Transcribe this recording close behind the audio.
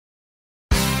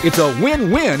It's a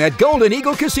win-win at Golden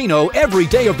Eagle Casino every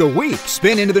day of the week.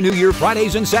 Spin into the new year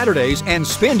Fridays and Saturdays and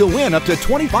spin to win up to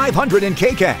 $2,500 in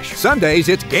K-Cash. Sundays,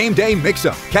 it's game day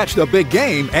mix-up. Catch the big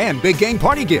game and big game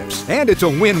party gifts. And it's a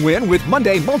win-win with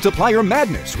Monday Multiplier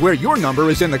Madness, where your number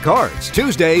is in the cards.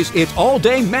 Tuesdays, it's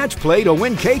all-day match play to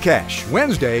win K-Cash.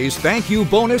 Wednesdays, thank you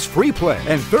bonus free play.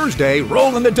 And Thursday,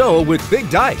 roll in the dough with big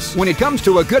dice. When it comes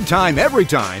to a good time every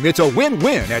time, it's a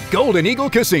win-win at Golden Eagle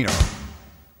Casino.